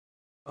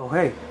Oh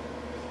hey,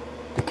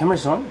 the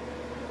camera's on?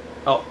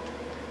 Oh,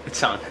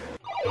 it's on.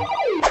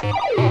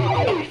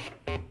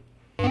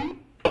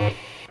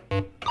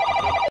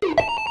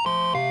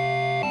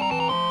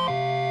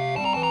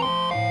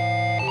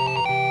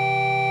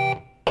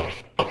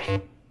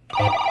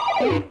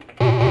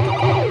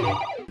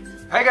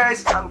 Hi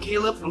guys, I'm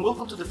Caleb and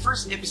welcome to the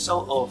first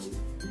episode of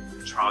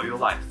Draw Your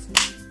Life.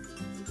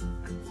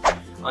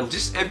 On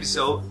this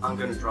episode, I'm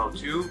gonna draw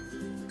two,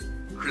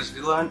 Chris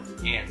and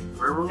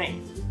Dre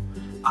Ronayne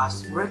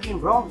as Dre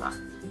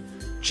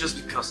Ronayne,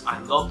 just because I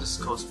love this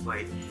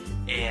cosplay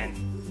and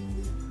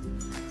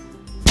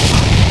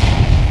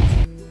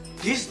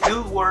this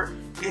dude work,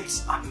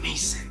 it's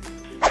amazing.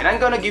 And I'm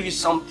gonna give you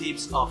some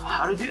tips of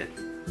how to do it.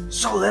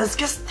 So let's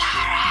get started!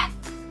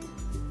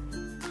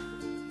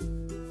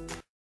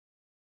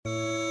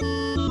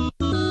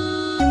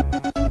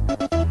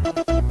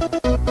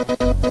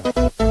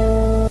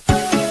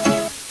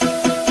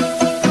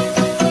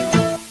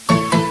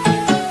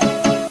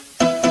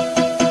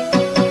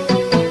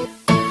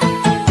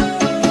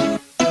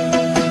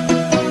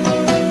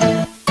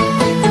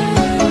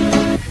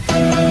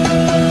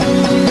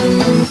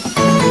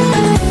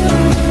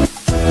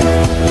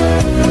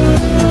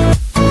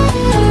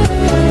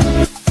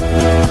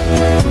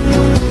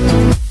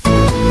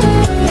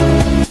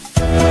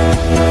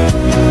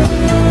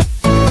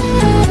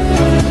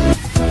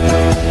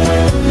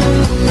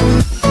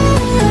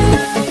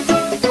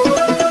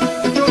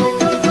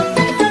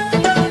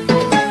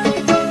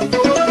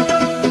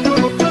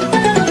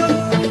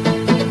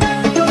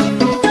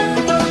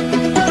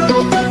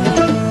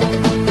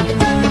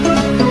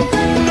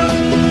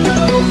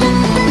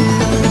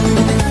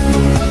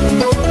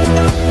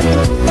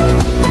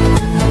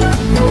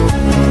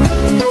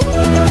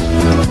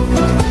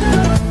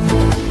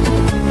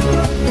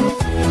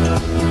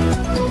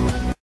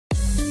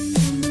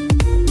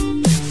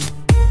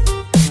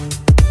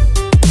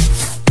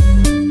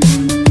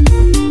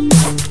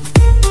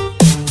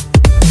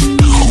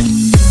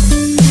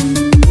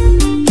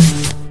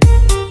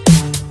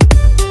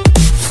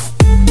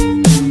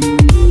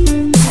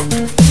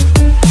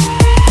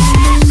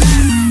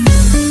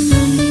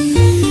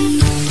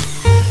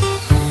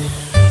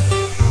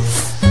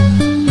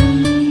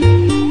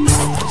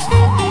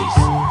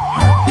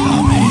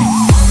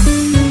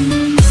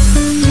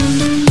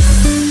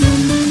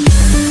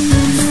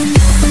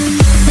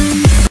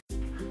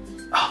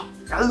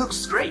 That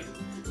looks great!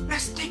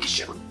 Let's take a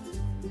shot!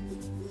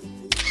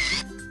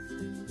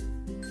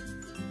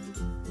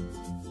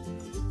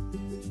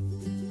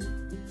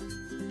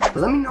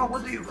 Let me know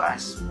what do you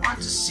guys want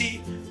to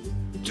see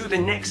to the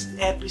next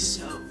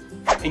episode.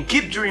 And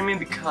keep dreaming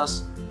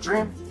because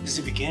dream is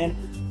the beginning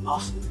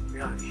of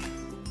reality.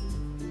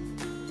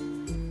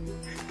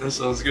 That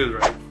sounds good,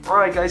 right?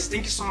 Alright guys,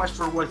 thank you so much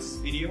for watching this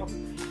video.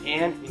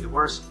 And in the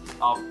words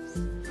of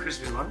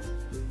Chris,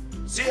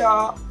 see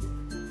ya!